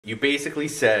You basically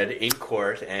said in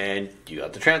court, and you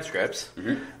got the transcripts,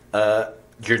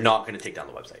 you're not going to take down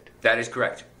the website. That is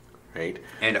correct. Right?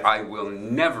 And I will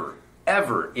never,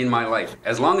 ever in my life,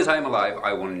 as long as I am alive,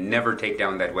 I will never take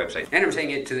down that website. And I'm saying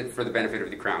it for the benefit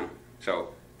of the Crown,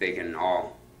 so they can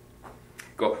all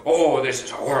go, oh, this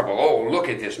is horrible. Oh, look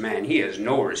at this man. He has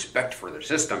no respect for the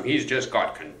system. He's just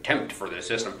got contempt for the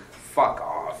system. Fuck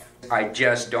off. I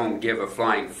just don't give a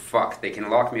flying fuck. They can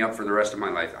lock me up for the rest of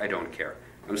my life. I don't care.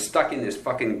 I'm stuck in this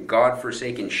fucking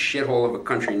godforsaken shithole of a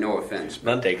country, no offense.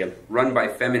 None taken. Run by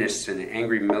feminists and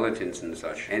angry militants and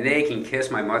such. And they can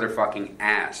kiss my motherfucking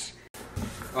ass.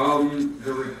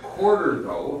 The recorder,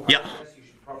 though, yeah. I guess you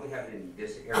should probably have it in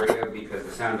this area because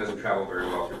the sound doesn't travel very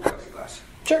well through plexiglass.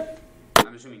 Sure.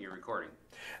 I'm assuming you're recording.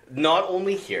 Not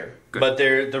only here, Good. but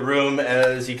the room,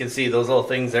 as you can see, those little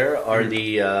things there are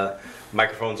the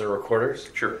microphones or recorders.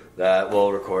 Sure. That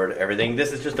will record everything.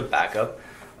 This is just a backup.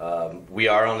 We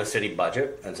are on a city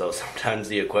budget, and so sometimes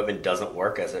the equipment doesn't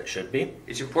work as it should be.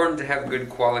 It's important to have good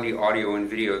quality audio and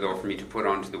video, though, for me to put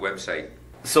onto the website.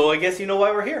 So I guess you know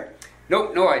why we're here.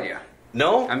 Nope, no idea.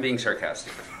 No? I'm being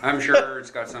sarcastic. I'm sure it's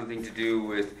got something to do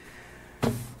with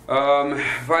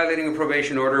violating a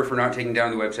probation order for not taking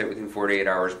down the website within 48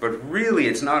 hours. But really,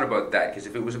 it's not about that, because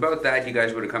if it was about that, you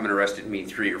guys would have come and arrested me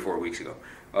 3 or 4 weeks ago.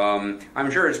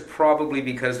 I'm sure it's probably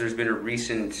because there's been a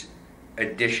recent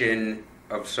addition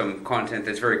of some content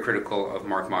that's very critical of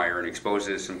Mark Myhre and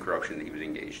exposes some corruption that he was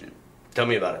engaged in. Tell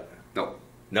me about it. No.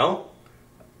 No?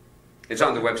 It's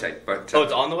on the website, but... oh,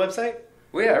 it's on the website?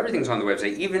 Well, yeah, everything's on the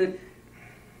website.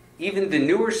 Even the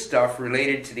newer stuff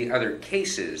related to the other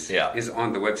cases is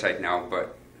on the website now,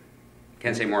 but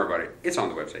can't say more about it. It's on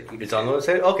the website. It's on the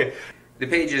website? Okay. The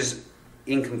page is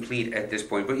incomplete at this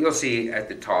point, but you'll see at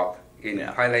the top,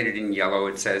 highlighted in yellow,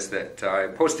 it says that I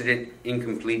posted it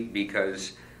incomplete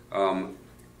because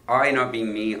I, not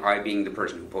being me, I being the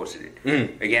person who posted it.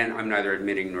 Mm. Again, I'm neither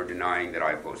admitting nor denying that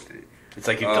I posted it. It's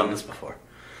like you've done this before.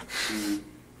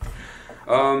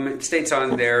 It states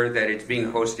on there that it's being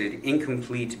hosted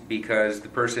incomplete because the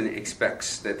person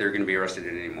expects that they're going to be arrested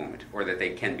at any moment, or that they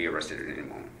can be arrested at any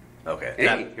moment. Okay. And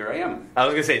hey, here I am. I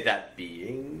was going to say, that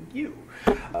being you.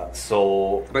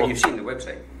 But you've seen the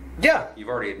website. Yeah. You've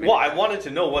already admitted. Well, I wanted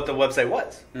to know what the website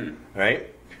was. Right?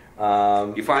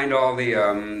 You find all the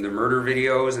murder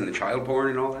videos and the child porn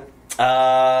and all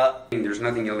that? There's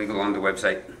nothing illegal on the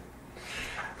website.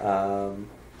 Oh,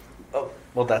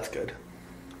 well, that's good.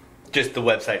 Just the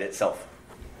website itself.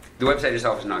 The website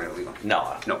itself is not illegal.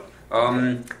 No. No.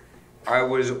 I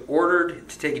was ordered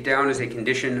to take it down as a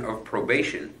condition of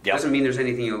probation. Yep. Doesn't mean there's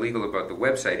anything illegal about the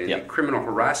website. And yep. the criminal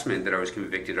harassment that I was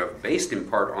convicted of, based in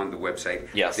part on the website,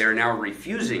 yes. they're now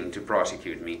refusing to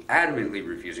prosecute me, adamantly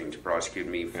refusing to prosecute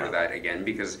me for that again,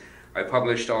 because I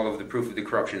published all of the proof of the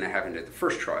corruption that happened at the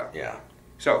first trial. Yeah.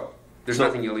 So, there's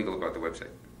nothing illegal about the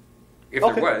website. If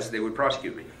there was, they would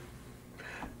prosecute me.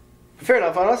 Fair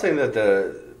enough. I'm not saying that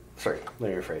sorry,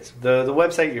 let me rephrase. The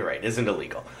website, you're right, isn't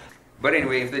illegal. But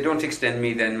anyway, if they don't extend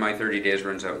me, then my 30 days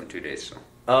runs out in 2 days. So.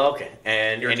 Oh, okay.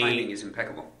 And your timing is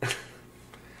impeccable.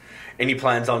 Any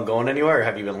plans on going anywhere, or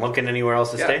have you been looking anywhere else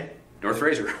to stay? North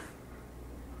Fraser.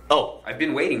 Oh. I've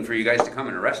been waiting for you guys to come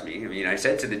and arrest me. I mean, I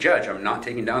said to the judge, I'm not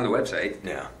taking down the website.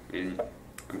 Yeah. And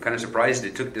I'm kind of surprised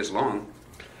it took this long.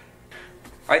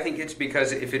 I think it's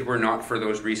because if it were not for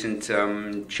those recent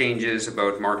changes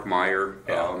about Mark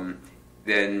Myhre,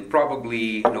 then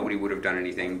probably nobody would have done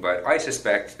anything. But I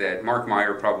suspect that Mark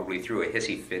Myhre probably threw a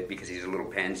hissy fit because he's a little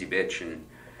pansy bitch and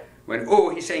went, oh,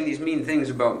 he's saying these mean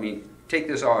things about me. Take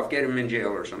this off. Get him in jail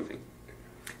or something.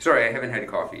 Sorry, I haven't had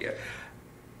coffee yet.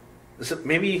 So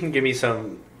maybe you can give me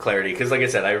some clarity. Because like I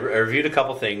said, I reviewed a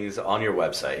couple things on your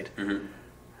website. Mm-hmm.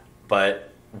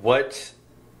 But what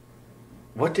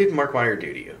did Mark Myhre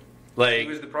do to you? Like, he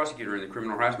was the prosecutor in the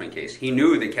criminal harassment case. He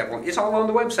knew they kept... It's all on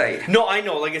the website. No, I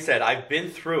know. Like I said, I've been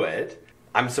through it.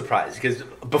 I'm surprised. Because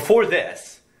before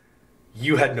this,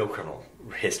 you had no criminal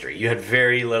history. You had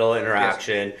very little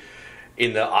interaction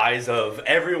in the eyes of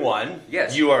everyone.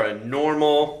 Yes. You are a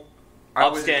normal,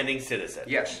 upstanding citizen.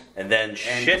 Yes. And then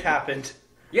shit happened.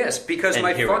 Yes, because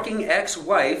my fucking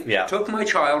ex-wife took my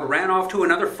child, ran off to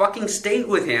another fucking state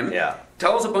with him,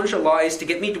 tells a bunch of lies to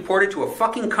get me deported to a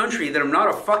fucking country that I'm not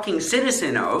a fucking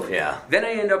citizen of. Yeah. Then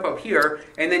I end up here,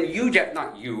 and then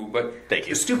not you, but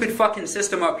the stupid fucking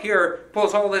system up here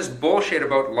pulls all this bullshit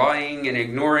about lying and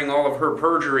ignoring all of her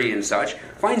perjury and such,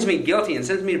 finds me guilty and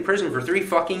sends me to prison for 3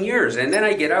 fucking years. And then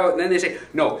I get out, and then they say,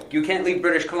 no, you can't leave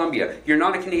British Columbia. You're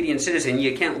not a Canadian citizen.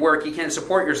 You can't work. You can't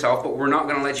support yourself, but we're not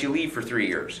going to let you leave for 3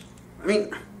 years. I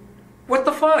mean, what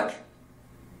the fuck?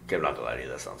 I'm not gonna lie to you,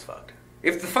 that sounds fucked.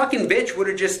 If the fucking bitch would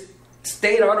have just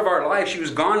stayed out of our lives. She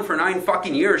was gone for 9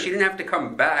 fucking years. She didn't have to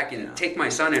come back and take my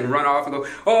son and run off and go,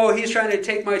 oh, he's trying to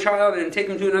take my child and take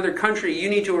him to another country. You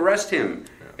need to arrest him.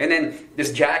 Yeah. And then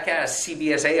this jackass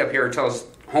CBSA up here tells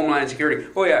Homeland Security,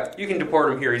 oh yeah, you can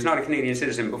deport him here. He's not a Canadian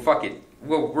citizen, but fuck it.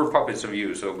 We're puppets of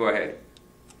you, so go ahead.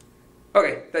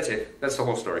 Okay, that's it. That's the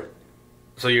whole story.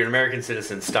 So you're an American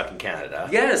citizen stuck in Canada.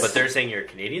 Yes. But they're saying you're a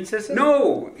Canadian citizen?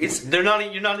 No, you're not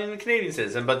even a Canadian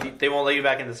citizen, but they won't let you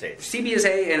back in the States.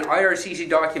 CBSA and IRCC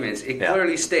documents, it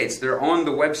clearly states, they're on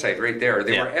the website right there.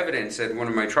 They were evidence at one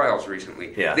of my trials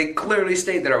recently. Yeah. They clearly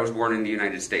state that I was born in the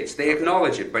United States. They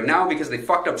acknowledge it, but now because they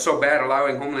fucked up so bad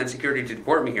allowing Homeland Security to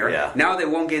deport me here, now they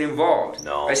won't get involved.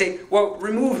 No. I say, well,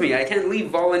 remove me. I can't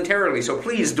leave voluntarily, so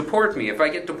please deport me. If I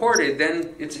get deported,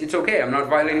 then it's okay. I'm not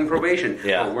violating probation.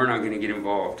 Yeah. Well, we're not going to get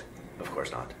involved. Of course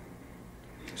not.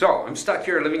 So, I'm stuck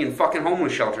here living in fucking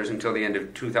homeless shelters until the end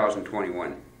of 2021.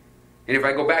 And if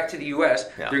I go back to the U.S.,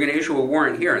 they're going to issue a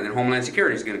warrant here, and then Homeland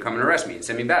Security is going to come and arrest me and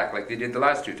send me back like they did the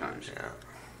last 2 times. Yeah.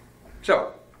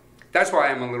 So, that's why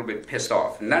I'm a little bit pissed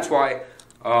off. And that's why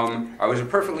I was a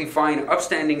perfectly fine,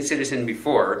 upstanding citizen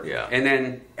before, and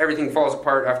then everything falls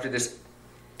apart after this.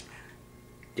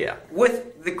 Yeah.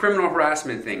 With the criminal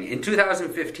harassment thing, in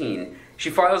 2015... she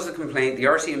files the complaint, the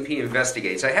RCMP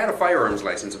investigates. I had a firearms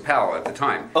license, a PAL at the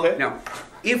time. Okay. Now,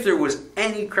 if there was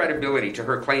any credibility to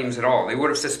her claims at all, they would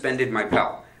have suspended my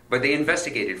PAL. But they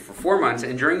investigated for 4 months,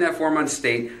 and during that 4-month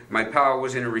state, my PAL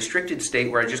was in a restricted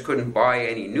state where I just couldn't buy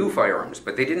any new firearms.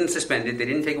 But they didn't suspend it, they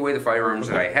didn't take away the firearms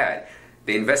that I had.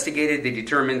 They investigated, they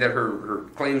determined that her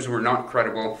claims were not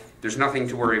credible, there's nothing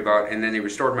to worry about, and then they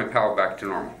restored my PAL back to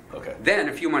normal. Okay. Then,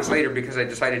 a few months later, because I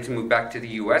decided to move back to the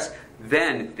U.S.,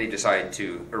 then they decide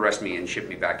to arrest me and ship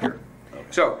me back here. Okay.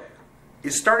 So,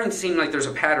 it's starting to seem like there's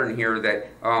a pattern here that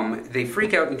they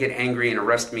freak out and get angry and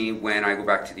arrest me when I go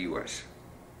back to the U.S.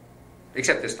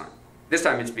 Except this time. This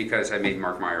time it's because I made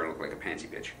Mark Myhre look like a pansy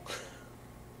bitch.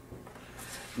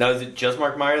 Now, is it just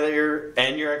Mark Myhre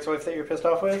and your ex-wife that you're pissed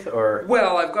off with, or?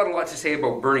 Well, I've got a lot to say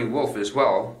about Bernie Wolfe as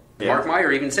well. Yeah. Mark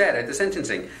Myhre even said at the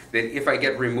sentencing that if I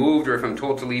get removed or if I'm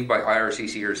told to leave by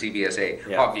IRCC or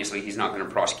CBSA, obviously he's not going to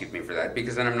prosecute me for that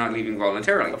because then I'm not leaving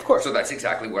voluntarily. Of course. So that's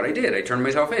exactly what I did. I turned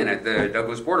myself in at the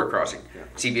Douglas border crossing. Yeah.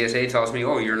 CBSA tells me,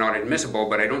 oh, you're not admissible,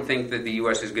 but I don't think that the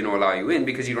U.S. is going to allow you in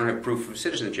because you don't have proof of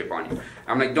citizenship on you.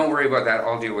 I'm like, don't worry about that.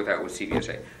 I'll deal with that with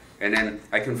CBSA. And then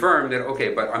I confirmed that,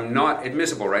 okay, but I'm not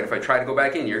admissible, right? If I try to go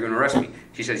back in, you're going to arrest me.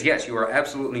 She says, yes, you are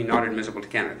absolutely not admissible to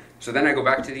Canada. So then I go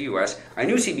back to the U.S. I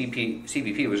knew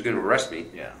CBP was going to arrest me.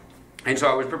 Yeah. And so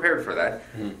I was prepared for that.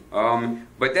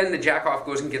 But then the jackoff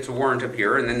goes and gets a warrant up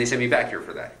here, and then they send me back here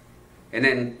for that. And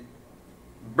then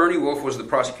Bernie Wolfe was the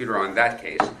prosecutor on that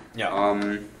case. Yeah.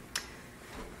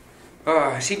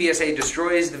 CBSA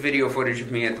destroys the video footage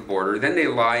of me at the border. Then they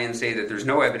lie and say that there's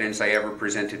no evidence I ever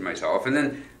presented myself. And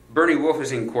then Bernie Wolfe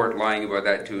is in court lying about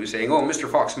that too, saying, oh, Mr.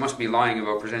 Fox must be lying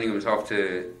about presenting himself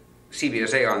to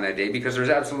CBSA on that day because there's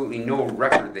absolutely no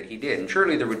record that he did. And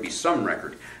surely there would be some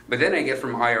record. But then I get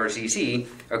from IRCC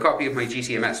a copy of my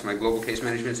GCMS, my Global Case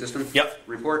Management System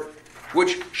report,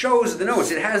 which shows the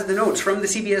notes. It has the notes from the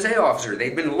CBSA officer.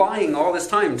 They've been lying all this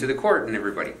time to the court and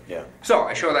everybody. Yeah. So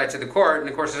I show that to the court, and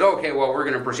the court says, okay, well, we're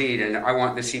going to proceed, and I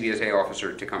want the CBSA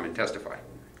officer to come and testify.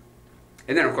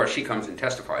 And then, of course, she comes and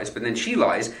testifies, but then she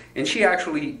lies, and she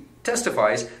actually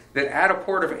testifies that at a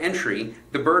port of entry,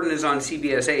 the burden is on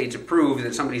CBSA to prove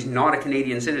that somebody's not a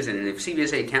Canadian citizen. And if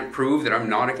CBSA can't prove that I'm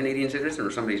not a Canadian citizen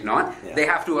or somebody's not, they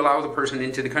have to allow the person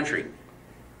into the country.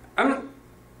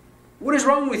 What is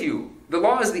wrong with you? The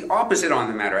law is the opposite on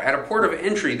the matter. At a port of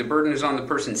entry, the burden is on the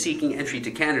person seeking entry to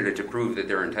Canada to prove that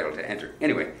they're entitled to enter.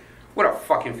 Anyway, what a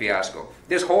fucking fiasco.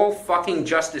 This whole fucking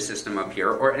justice system up here,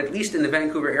 or at least in the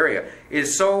Vancouver area,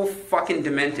 is so fucking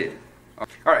demented.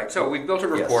 Alright, so we've built a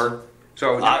rapport. Yes.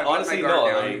 So now honestly,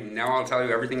 now I'll tell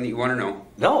you everything that you want to know.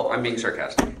 No. I'm being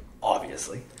sarcastic.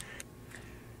 Obviously.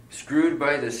 Screwed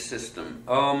by the system.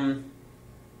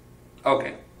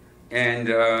 Okay. And,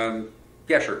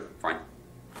 yeah, sure, fine.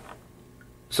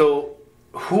 So,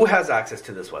 who has access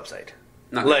to this website?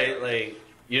 Not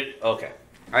okay.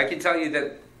 I can tell you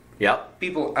that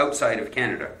people outside of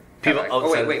Canada.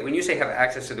 Wait. When you say have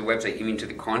access to the website, you mean to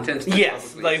the contents?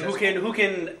 Yes, like who can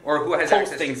or who has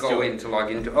access to go in to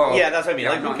log into? Oh, yeah, that's what I mean.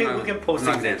 Like who can post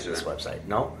things into this website?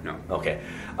 No. Okay.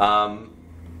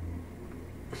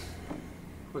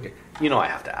 Okay. You know I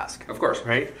have to ask, of course,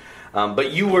 right?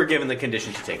 But you were given the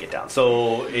condition to take it down.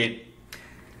 So is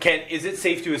it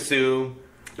safe to assume?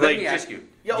 Let me ask you.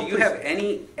 Do you have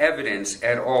any evidence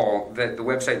at all that the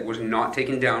website was not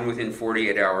taken down within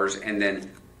 48 hours and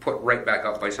then put right back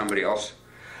up by somebody else?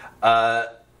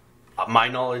 My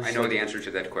knowledge... I know the answer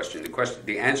to that question.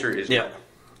 The answer is yeah.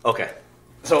 no. Okay.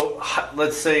 So,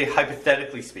 let's say,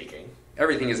 hypothetically speaking...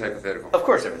 Everything is hypothetical. Of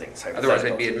course everything is hypothetical.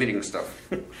 Otherwise I'd be admitting stuff.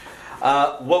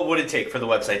 What would it take for the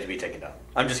website to be taken down?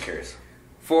 I'm just curious.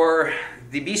 For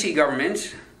the BC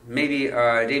government, maybe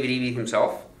David Eby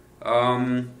himself,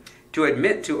 to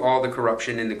admit to all the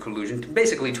corruption and the collusion,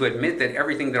 basically to admit that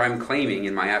everything that I'm claiming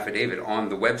in my affidavit on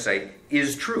the website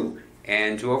is true,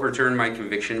 and to overturn my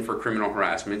conviction for criminal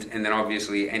harassment, and then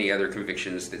obviously any other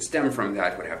convictions that stem from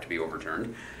that would have to be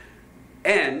overturned,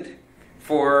 and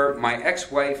for my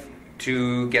ex-wife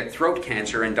to get throat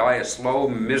cancer and die a slow,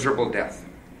 miserable death.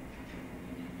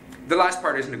 The last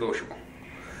part is negotiable.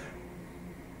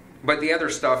 But the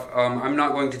other stuff, I'm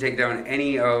not going to take down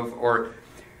any of, or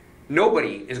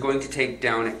nobody is going to take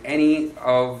down any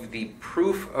of the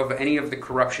proof of any of the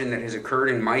corruption that has occurred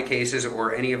in my cases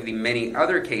or any of the many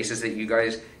other cases that you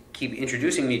guys keep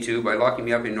introducing me to by locking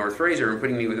me up in North Fraser and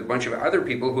putting me with a bunch of other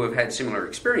people who have had similar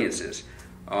experiences.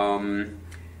 And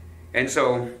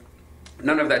so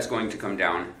none of that's going to come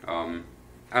down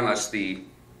unless the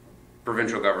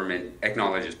provincial government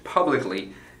acknowledges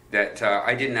publicly that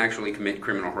I didn't actually commit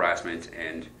criminal harassment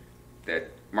and that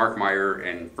Mark Myhre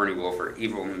and Bernie Wolfe are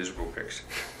evil and miserable pricks.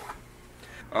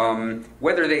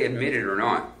 Whether they admit it or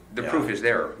not, the proof is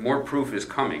there. More proof is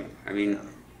coming. I mean,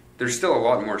 there's still a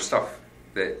lot more stuff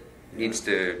that needs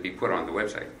to be put on the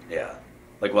website. Yeah.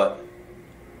 Like what?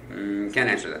 Can't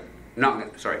answer that.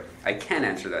 I can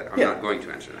answer that. I'm not going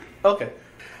to answer that. Okay.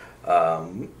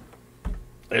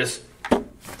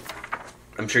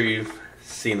 I'm sure you've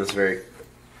seen this very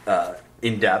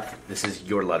in depth. This is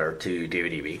your letter to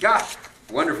David Eby. Ah,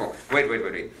 wonderful. Wait.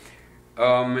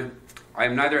 I'm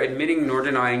neither admitting nor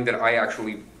denying that I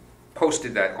actually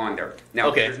posted that on there.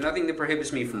 Now, there's nothing that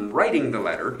prohibits me from writing the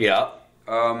letter. Yeah.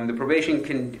 The probation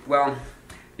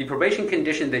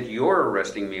condition that you're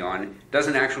arresting me on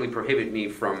doesn't actually prohibit me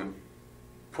from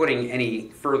putting any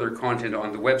further content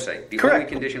on the website. The only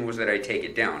condition was that I take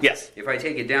it down. Yes. If I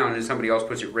take it down and somebody else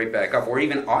puts it right back up, or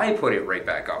even I put it right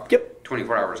back up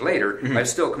 24 hours later, I've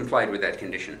still complied with that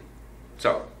condition.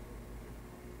 So,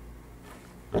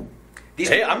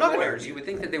 I'm not going to... You would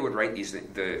think that they would write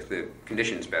the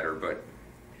conditions better, but...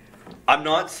 I'm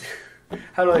not...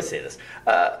 How do I say this?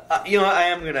 I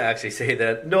am going to actually say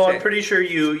that. No, I'm pretty sure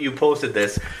you posted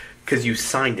this because you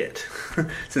signed it.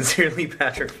 Sincerely,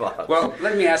 Patrick Fox. Well,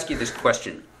 let me ask you this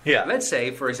question. Yeah. Let's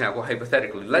say, for example,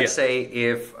 hypothetically, let's say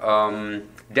if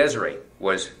Desiree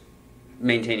was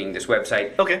maintaining this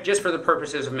website just for the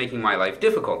purposes of making my life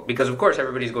difficult, because of course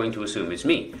everybody's going to assume it's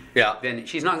me. Yeah. Then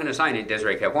she's not going to sign it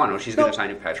Desiree Capuano. She's going to sign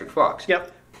it Patrick Fox.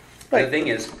 Yep. Right. The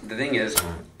thing is,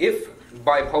 if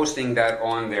by posting that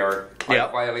on there, I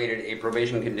violated a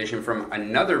probation condition from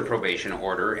another probation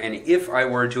order, and if I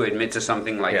were to admit to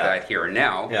something like that here and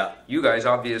now, you guys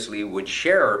obviously would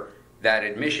share that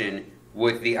admission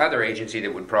with the other agency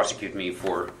that would prosecute me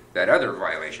for that other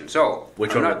violation. So,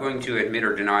 I'm not going to admit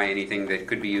or deny anything that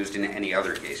could be used in any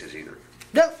other cases either.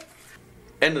 Yep.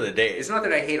 End of the day. It's not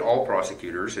that I hate all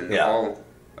prosecutors and all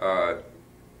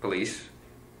police.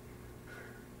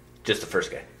 Just the first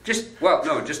guy. Just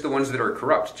the ones that are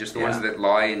corrupt. Just the ones that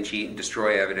lie and cheat and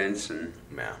destroy evidence. And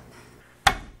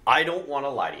I don't want to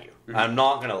lie to you. Mm-hmm. I'm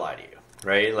not going to lie to you.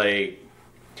 Right? Like,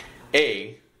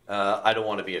 I don't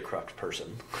want to be a corrupt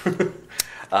person.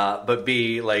 But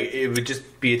B, like, it would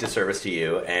just be a disservice to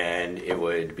you, and it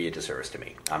would be a disservice to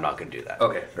me. I'm not going to do that.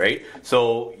 Okay. Right?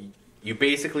 So, you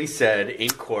basically said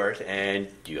in court, and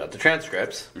you got the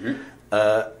transcripts,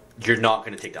 you're not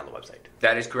going to take down the website.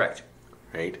 That is correct.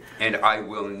 Right? And I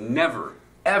will never,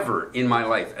 ever in my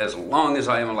life, as long as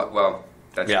I am alive, well,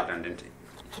 that's redundant.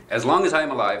 As long as I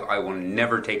am alive, I will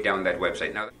never take down that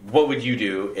website. Now, what would you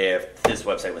do if this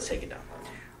website was taken down?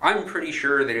 I'm pretty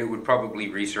sure that it would probably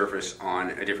resurface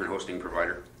on a different hosting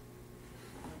provider.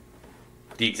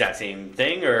 The exact same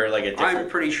thing, or like a different... I'm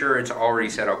pretty sure it's already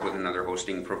set up with another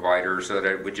hosting provider, so that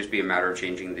it would just be a matter of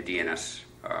changing the DNS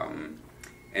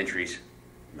entries.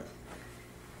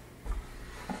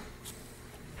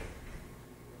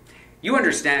 You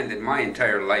understand that my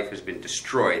entire life has been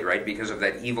destroyed, right, because of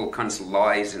that evil cunt's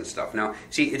lies and stuff. Now,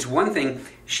 see, it's one thing,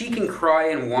 she can cry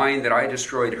and whine that I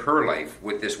destroyed her life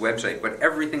with this website, but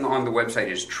everything on the website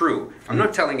is true. I'm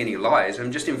not telling any lies,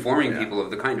 I'm just informing people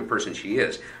of the kind of person she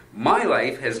is. My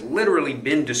life has literally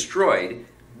been destroyed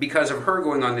because of her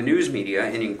going on the news media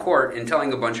and in court and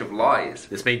telling a bunch of lies.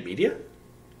 This made media?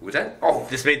 Was that? Oh.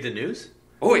 This made the news?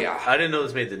 Oh, yeah. I didn't know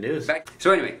this made the news.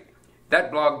 So anyway... That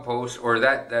blog post, or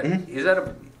that is that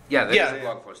a... Yeah, that is a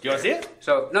blog post. Do you want to see it?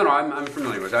 So, no, I'm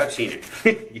familiar with it. I've seen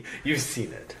it. You've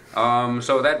seen it.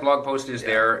 So that blog post is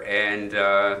there, and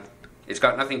It's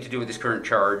got nothing to do with this current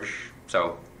charge,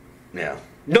 so... Yeah.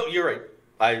 No, you're right.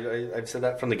 I've said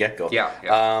that from the get-go.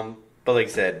 Yeah. But like I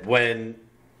said, when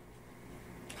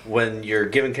you're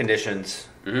given conditions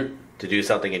to do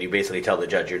something and you basically tell the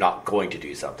judge you're not going to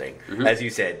do something, as you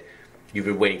said, you've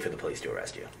been waiting for the police to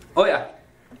arrest you. Oh, yeah.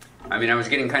 I mean, I was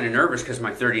getting kind of nervous because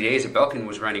my 30 days at Belkin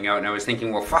was running out, and I was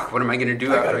thinking, well, fuck, what am I going to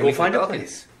do after I go find a Belkin?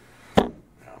 place.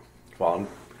 Well,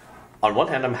 on one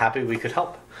hand, I'm happy we could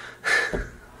help.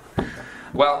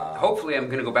 Well, hopefully I'm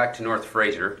going to go back to North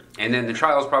Fraser, and then the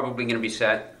trial's probably going to be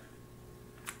set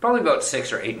probably about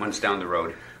 6 or 8 months down the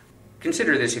road.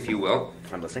 Consider this, if you will.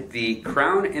 I'm listening. The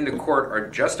Crown and the court are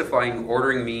justifying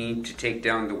ordering me to take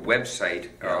down the website,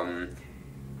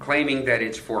 claiming that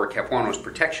it's for Capuano's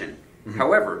protection.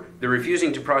 However, they're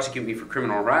refusing to prosecute me for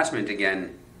criminal harassment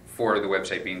again for the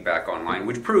website being back online,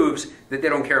 which proves that they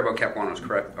don't care about Capuano's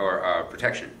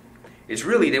protection. It's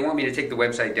really, they want me to take the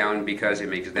website down because it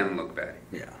makes them look bad.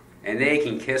 Yeah. And they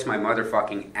can kiss my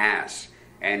motherfucking ass.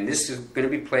 And this is going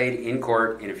to be played in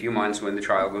court in a few months when the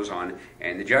trial goes on.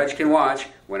 And the judge can watch.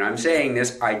 When I'm saying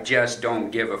this, I just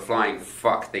don't give a flying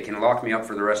fuck. They can lock me up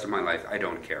for the rest of my life. I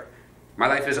don't care. My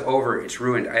life is over. It's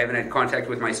ruined. I haven't had contact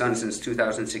with my son since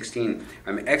 2016.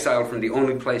 I'm exiled from the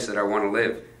only place that I want to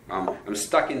live. I'm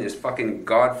stuck in this fucking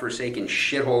godforsaken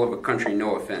shithole of a country,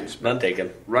 no offense. None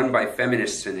taken. Run by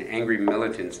feminists and angry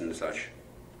militants and such.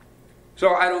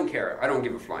 So I don't care. I don't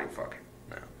give a flying fuck.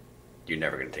 No. You're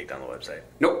never going to take down the website.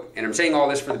 Nope. And I'm saying all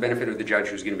this for the benefit of the judge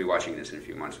who's going to be watching this in a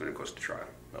few months when it goes to trial.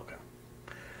 Okay.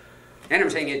 And I'm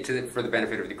saying it for the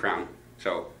benefit of the Crown.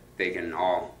 So they can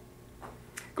all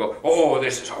go, oh,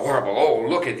 this is horrible. Oh,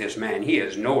 look at this man. He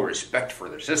has no respect for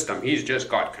the system. He's just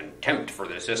got contempt for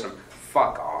the system.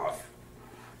 Fuck off.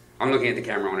 I'm looking at the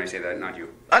camera when I say that, not you.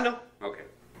 I know. Okay.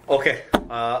 Okay.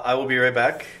 I will be right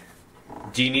back.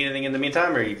 Do you need anything in the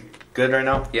meantime? Are you good right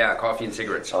now? Yeah, coffee and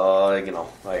cigarettes. Like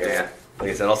Yeah. Like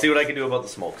I said, I'll see what I can do about the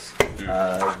smokes.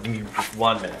 Give me just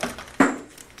 1 minute.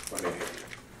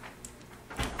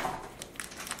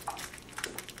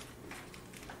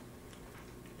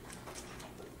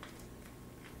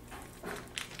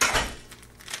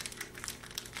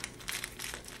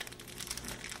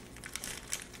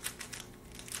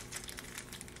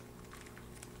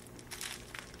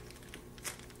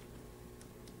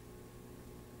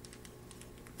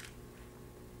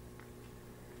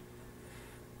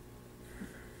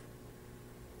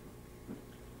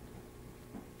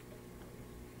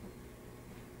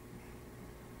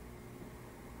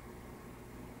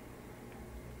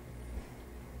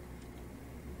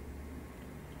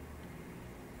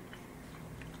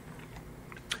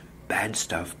 Bad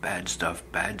stuff, bad stuff,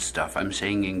 bad stuff. I'm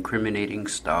saying incriminating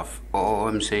stuff. Oh,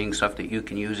 I'm saying stuff that you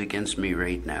can use against me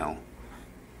right now.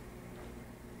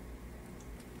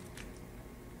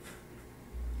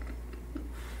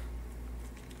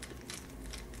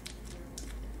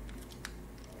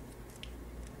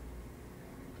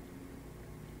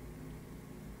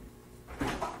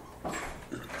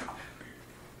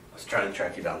 Trying to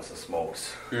track you down some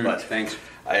smokes, but Thanks.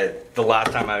 The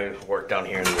last time I worked down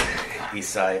here in the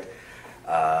east side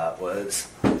was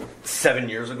 7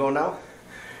 years ago now.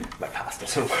 My past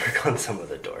doesn't work on some of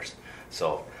the doors,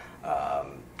 so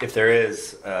if there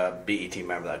is a BET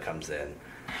member that comes in,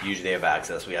 usually they have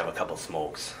access. We have a couple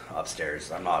smokes upstairs.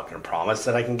 I'm not going to promise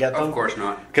that I can get them. Of course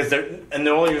not. Because and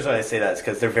the only reason I say that is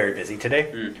because they're very busy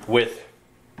today with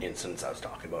incidents I was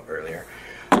talking about earlier.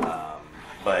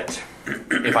 But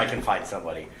if I can find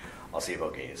somebody, I'll see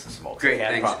about getting you some smokes. Great, I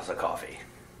can't thanks. promise a coffee.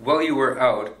 While you were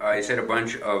out, I said a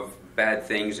bunch of bad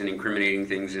things and incriminating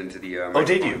things into the... Oh,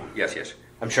 did you? Yes, yes.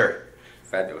 I'm sure.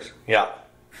 Fabulous. Yeah.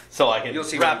 So I can You'll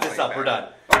see wrap when you this play up. it We're back.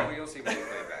 done. Oh, you'll see when you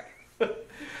play it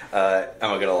back.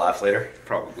 Am I going to laugh later?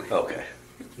 Probably. Okay.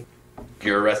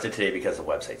 You're arrested today because the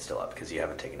website's still up, because you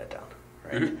haven't taken it down,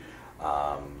 right?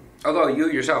 Although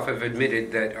you yourself have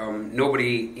admitted that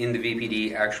nobody in the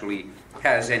VPD actually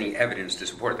has any evidence to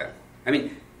support that. I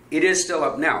mean, it is still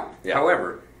up now. Yeah.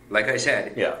 However, like I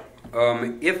said, Yeah.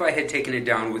 if I had taken it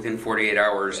down within 48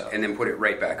 hours and then put it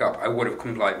right back up, I would have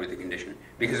complied with the condition.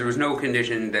 Because there was no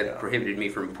condition that prohibited me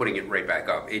from putting it right back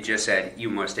up. It just said,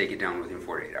 you must take it down within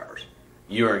 48 hours.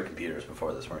 You were in computers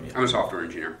before this, weren't you? I'm a software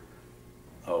engineer.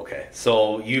 Okay.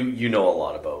 So you know a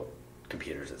lot about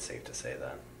computers, it's safe to say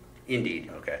then.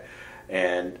 Indeed. Okay.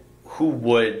 And who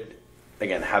would,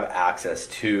 again, have access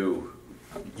to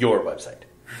your website?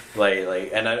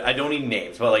 Like, and I don't need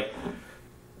names, but like,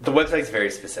 the website's very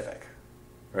specific,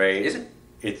 right? Is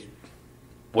it?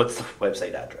 What's the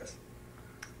website address?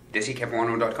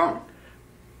 DesiCapuano.com.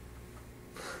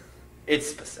 It's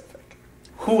specific.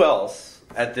 Who else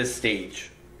at this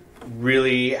stage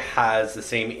really has the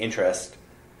same interest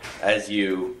as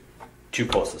you to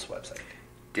post this website?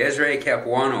 Desiree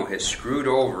Capuano has screwed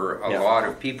over a lot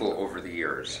of people over the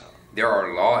years. Yeah. There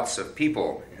are lots of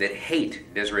people that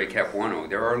hate Desiree Capuano.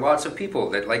 There are lots of people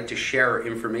that like to share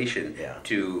information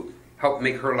to help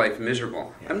make her life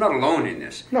miserable. Yeah. I'm not alone in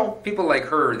this. No. People like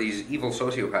her, these evil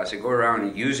sociopaths that go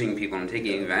around using people and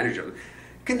taking advantage of them.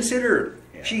 Consider,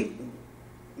 she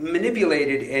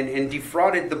manipulated and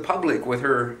defrauded the public with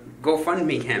her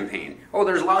GoFundMe campaign. Oh,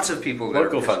 there's lots of people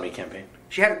that... What GoFundMe campaign?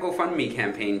 She had a GoFundMe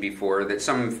campaign before that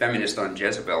some feminist on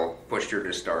Jezebel pushed her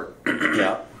to start.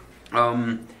 Yeah.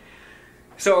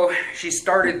 So she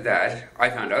started that.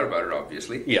 I found out about it,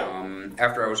 obviously. Yeah.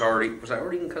 After I was I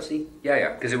already in custody?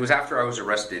 Yeah. Because it was after I was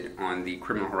arrested on the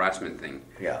criminal harassment thing.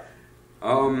 Yeah.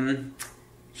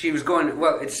 She was going,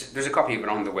 well, there's a copy of it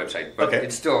on the website, but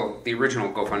it's still, the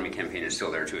original GoFundMe campaign is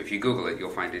still there too. If you Google it, you'll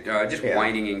find it. Just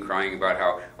whining and crying about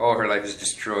how, her life is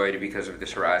destroyed because of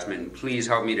this harassment. Please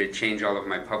help me to change all of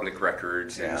my public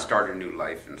records and start a new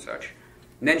life and such.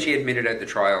 And then she admitted at the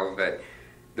trial that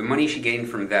the money she gained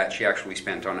from that, she actually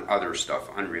spent on other stuff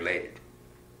unrelated.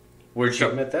 Where'd she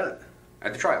admit that?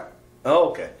 At the trial. Oh,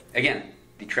 okay. Again,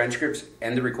 the transcripts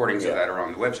and the recordings of that are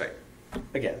on the website.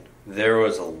 Again, there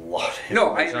was a lot of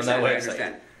information on that website. I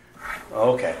understand.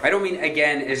 Okay. I don't mean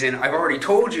again as in I've already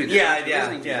told you this.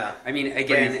 Yeah. I mean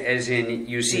again as in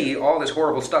you see all this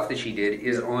horrible stuff that she did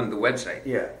is on the website.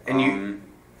 Yeah.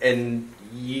 And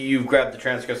you've grabbed the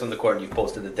transcripts on the court and you've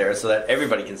posted it there so that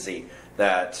everybody can see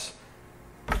that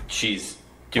she's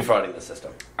defrauding the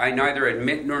system. I neither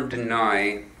admit nor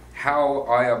deny how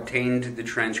I obtained the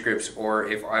transcripts or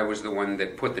if I was the one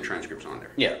that put the transcripts on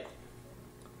there. Yeah.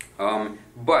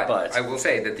 But I will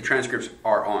say that the transcripts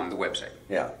are on the website.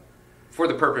 Yeah. For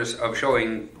the purpose of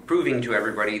proving to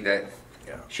everybody that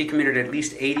she committed at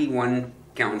least 81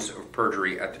 counts of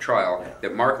perjury at the trial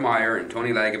that Mark Myhre and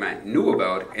Tony Lagament knew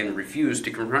about and refused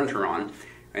to confront her on.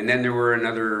 And then there were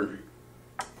another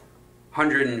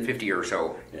 150 or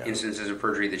so instances of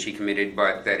perjury that she committed,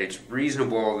 but that it's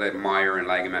reasonable that Myhre and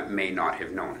Lagament may not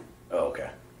have known. Oh,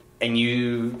 okay. And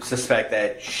you suspect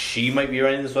that she might be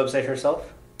running this website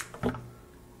herself?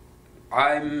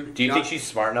 Do you think she's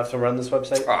smart enough to run this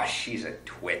website? Oh, she's a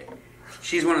twit.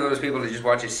 She's one of those people that just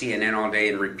watches CNN all day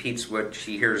and repeats what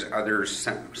she hears other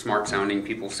smart-sounding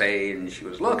people say, and she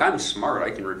goes, look, I'm smart,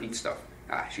 I can repeat stuff.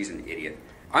 She's an idiot.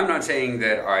 I'm not saying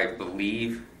that I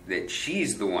believe that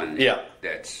she's the one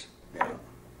that's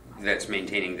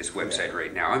maintaining this website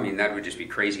right now. I mean, that would just be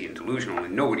crazy and delusional,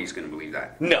 and nobody's going to believe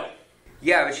that. No.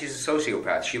 Yeah, but she's a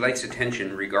sociopath. She likes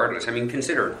attention regardless. I mean,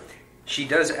 consider, she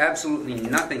does absolutely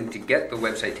nothing to get the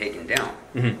website taken down.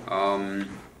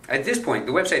 Mm-hmm. At this point,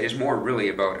 the website is more really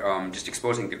about just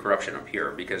exposing the corruption up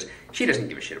here, because she doesn't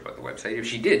give a shit about the website. If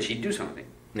she did, she'd do something.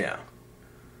 Yeah.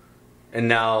 And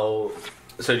now,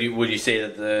 so would you say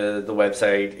that the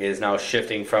website is now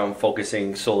shifting from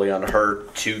focusing solely on her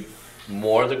to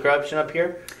more of the corruption up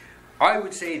here? I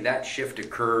would say that shift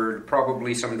occurred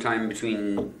probably sometime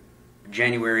between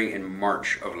January and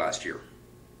March of last year,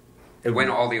 when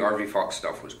all the RV Fox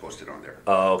stuff was posted on there.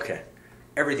 Oh, okay.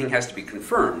 Everything has to be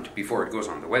confirmed before it goes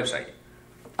on the website.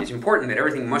 It's important that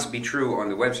everything must be true on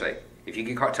the website. If you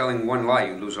get caught telling one lie,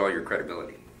 you lose all your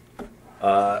credibility.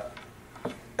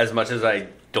 As much as I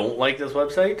don't like this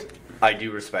website, I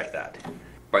do respect that.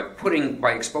 By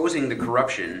exposing the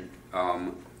corruption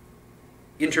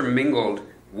intermingled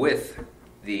with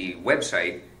the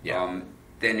website,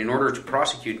 then in order to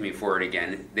prosecute me for it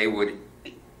again, they would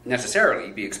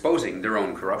necessarily be exposing their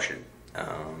own corruption.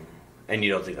 And you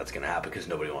don't think that's going to happen because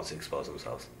nobody wants to expose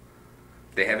themselves?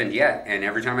 They haven't yet, and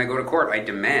every time I go to court, I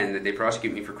demand that they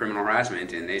prosecute me for criminal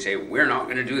harassment, and they say, we're not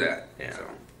going to do that. Yeah. So.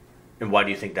 And why do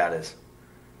you think that is?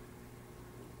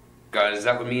 Because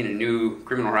that would mean a new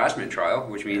criminal harassment trial,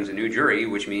 which means a new jury,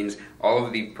 which means all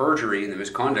of the perjury and the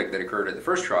misconduct that occurred at the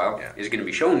first trial is going to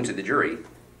be shown to the jury.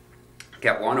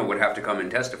 Capuano would have to come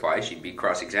and testify. She'd be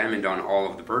cross-examined on all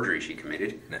of the perjury she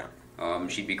committed. No.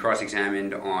 She'd be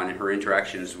cross-examined on her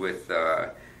interactions with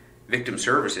victim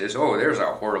services. Oh, there's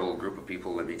a horrible group of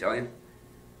people, let me tell you.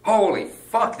 Holy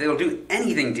fuck, they'll do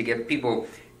anything to get people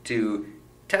to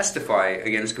testify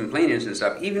against complainants and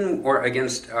stuff, or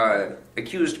against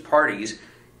accused parties,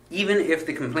 even if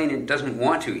the complainant doesn't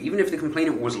want to, even if the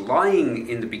complainant was lying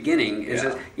in the beginning and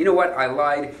says, you know what, I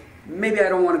lied, maybe I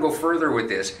don't want to go further with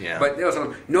this, but they'll say,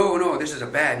 no, this is a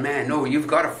bad man, no, you've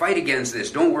got to fight against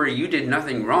this, don't worry, you did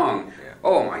nothing wrong.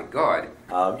 Oh my God.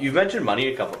 You've mentioned money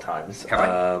a couple times. Have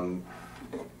I?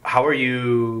 How are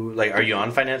you, are you on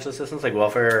financial assistance, like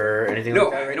welfare or anything like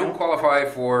that? No, I don't qualify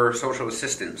for social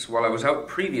assistance. While I was out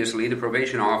previously, the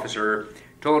probation officer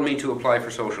told me to apply for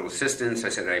social assistance. I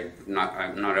said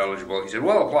I'm not eligible. He said,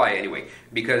 well, apply anyway,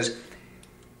 because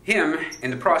him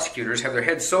and the prosecutors have their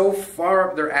heads so far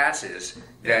up their asses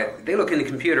that they look in the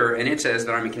computer and it says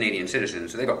that I'm a Canadian citizen.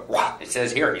 So they go, wow, it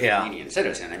says here he's a Canadian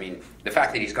citizen. I mean, the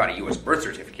fact that he's got a U.S. birth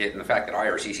certificate and the fact that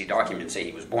IRCC documents say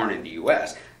he was born in the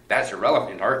U.S., that's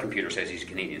irrelevant. Our computer says he's a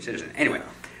Canadian citizen. Anyway,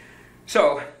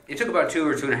 so it took about 2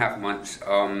 or 2.5 months.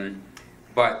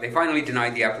 But they finally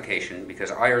denied the application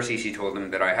because IRCC told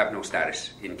them that I have no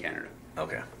status in Canada.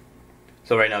 Okay.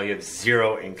 So right now you have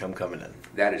 0 income coming in.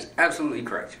 That is absolutely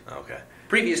correct. Okay.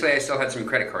 Previously, I still had some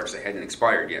credit cards that hadn't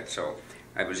expired yet, so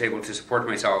I was able to support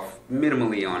myself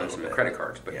minimally on some credit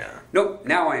cards. But nope,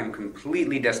 now I am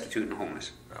completely destitute and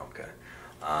homeless. Okay.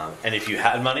 And if you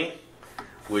had money,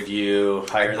 would you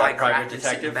hire that private detective?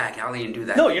 Sit in the back alley and do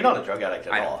that? No, you're not a drug addict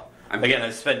at all. Again,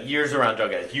 I've spent years around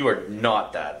drug addicts. You are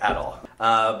not that at all.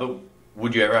 But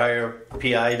would you ever hire a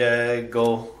PI to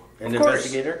go an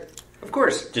investigator? Of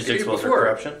course. Just to expose her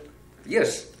corruption?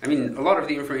 Yes. I mean, a lot of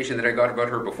the information that I got about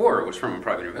her before was from a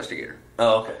private investigator.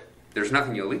 Oh, okay. There's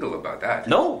nothing illegal about that.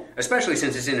 No. Especially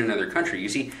since it's in another country. You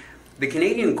see, the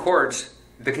Canadian courts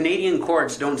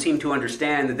don't seem to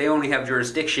understand that they only have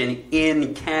jurisdiction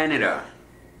in Canada.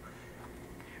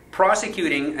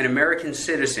 Prosecuting an American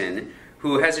citizen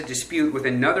who has a dispute with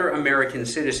another American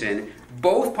citizen,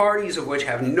 both parties of which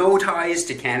have no ties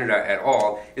to Canada at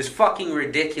all, is fucking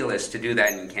ridiculous to do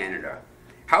that in Canada.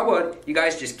 How about you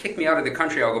guys just kick me out of the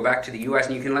country, I'll go back to the U.S.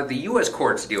 and you can let the U.S.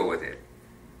 courts deal with it.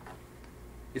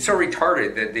 It's so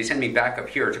retarded that they send me back up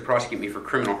here to prosecute me for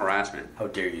criminal harassment. How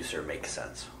dare you, sir, make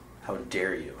sense? How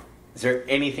dare you? Is there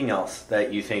anything else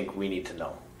that you think we need to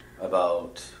know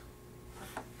about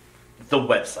the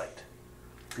website?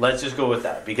 Let's just go with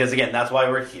that, because again, that's why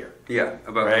we're here. Yeah,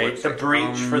 about the website. The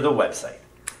breach for the website.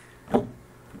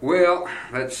 Well,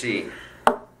 let's see.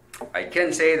 I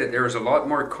can say that there is a lot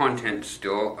more content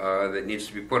still that needs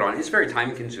to be put on. It's very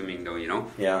time consuming though, you know?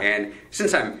 Yeah. And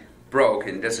since I'm broke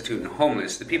and destitute and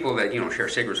homeless, the people that, share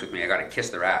cigarettes with me, I gotta kiss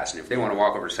their ass. And if they want to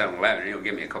walk over to 7-Eleven and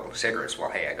give me a couple of cigarettes, well,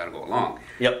 hey, I gotta go along.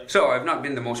 Yep. So I've not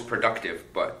been the most productive,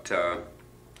 but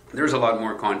there's a lot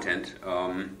more content.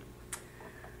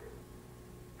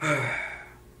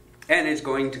 And it's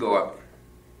going to go up.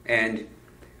 And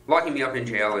locking me up in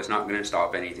jail is not going to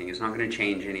stop anything. It's not going to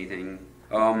change anything.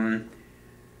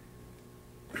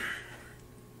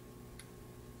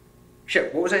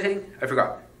 Shit, what was I saying? I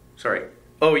forgot. Sorry.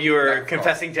 Oh, you were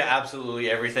confessing to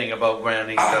absolutely everything about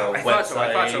running the website.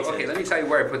 I thought so. Okay, let me tell you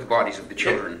where I put the bodies of the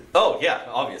children. Oh, yeah,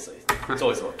 obviously. It's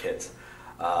always about kids.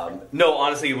 No,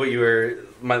 honestly,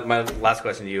 my last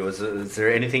question to you was, is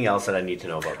there anything else that I need to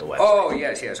know about the website? Oh,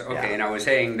 yes. Okay, and I was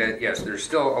saying that, yes, there's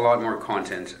still a lot more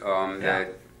content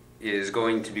that is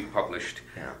going to be published.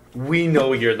 Yeah. We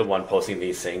know you're the one posting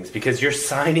these things because you're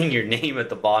signing your name at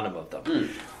the bottom of them.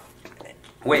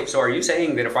 Wait, so are you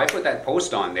saying that if I put that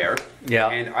post on there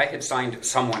and I had signed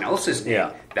someone else's name,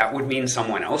 that would mean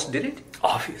someone else did it?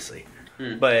 Obviously.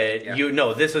 But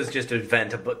this was just a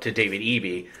vent to David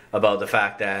Eby about the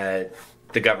fact that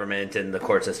the government and the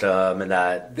court system and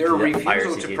that their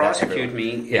refusal to prosecute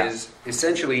me is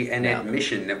essentially an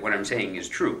admission that what I'm saying is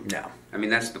true. No. I mean,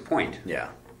 that's the point. Yeah.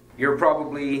 You're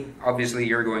obviously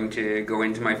you're going to go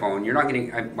into my phone. You're not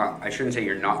getting, I shouldn't say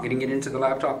you're not getting it into the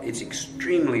laptop. It's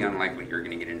extremely unlikely you're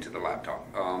going to get into the laptop.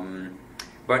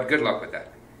 But good luck with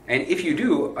that. And if you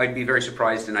do, I'd be very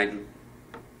surprised and I'd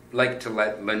like to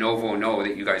let Lenovo know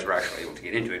that you guys were actually able to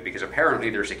get into it because apparently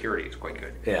their security is quite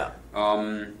good. Yeah.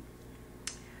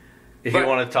 If you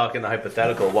want to talk in the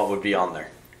hypothetical, what would be on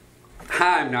there?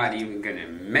 I'm not even going to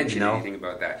mention anything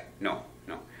about that. No.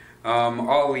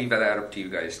 I'll leave that up to you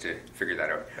guys to figure that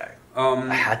out.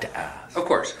 I had to ask. Of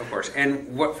course.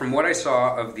 And from what I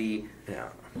saw of the,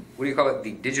 what do you call it,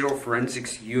 the digital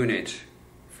forensics unit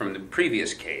from the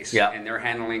previous case, and their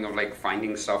handling of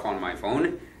finding stuff on my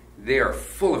phone, they are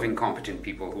full of incompetent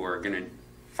people who are going to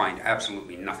find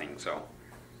absolutely nothing. So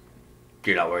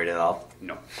you're not worried at all?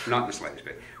 No, not in the slightest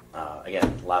bit.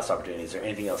 Again, last opportunity. Is there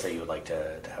anything else that you would like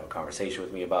to have a conversation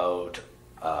with me about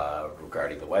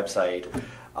regarding the website,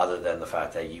 other than the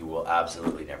fact that you will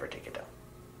absolutely never take it down?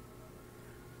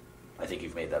 I think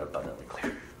you've made that abundantly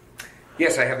clear.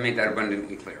 Yes, I have made that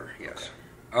abundantly clear, yes.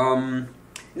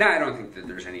 No, I don't think that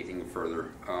there's anything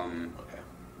further.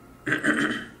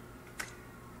 Okay.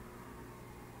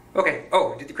 Okay.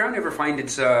 Oh, did the Crown ever find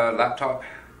its laptop?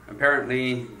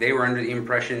 Apparently, they were under the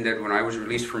impression that when I was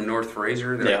released from North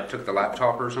Fraser, that I took the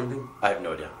laptop or something. I have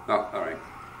no idea. Oh, all right.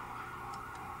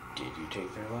 Did you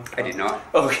take their laptop? I did not.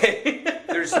 Okay.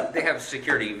 They have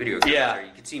security video cameras there.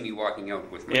 You could see me walking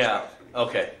out with my stuff.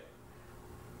 Okay.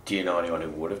 Do you know anyone who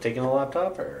would have taken a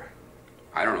laptop, or?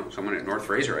 I don't know, someone at North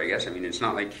Fraser, I guess. I mean, it's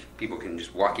not like people can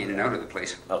just walk in and out of the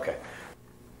place. Okay.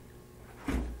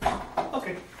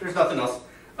 Okay, there's nothing else.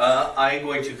 I'm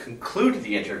going to conclude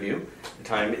the interview. The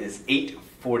time is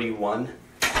 8:41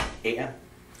 a.m.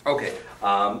 Okay.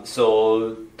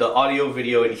 So the audio,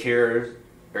 video in here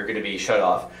are going to be shut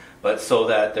off, but so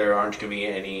that there aren't going to be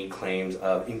any claims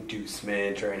of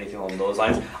inducement or anything along those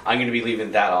lines, I'm going to be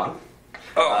leaving that on.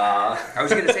 Oh, I was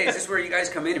going to say, is this where you guys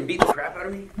come in and beat the crap out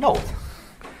of me? No.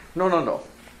 No.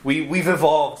 We've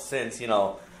evolved since,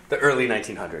 the early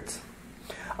 1900s.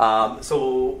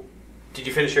 So, did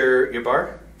you finish your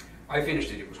bar? I finished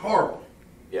it. It was horrible.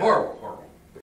 Yeah. Horrible.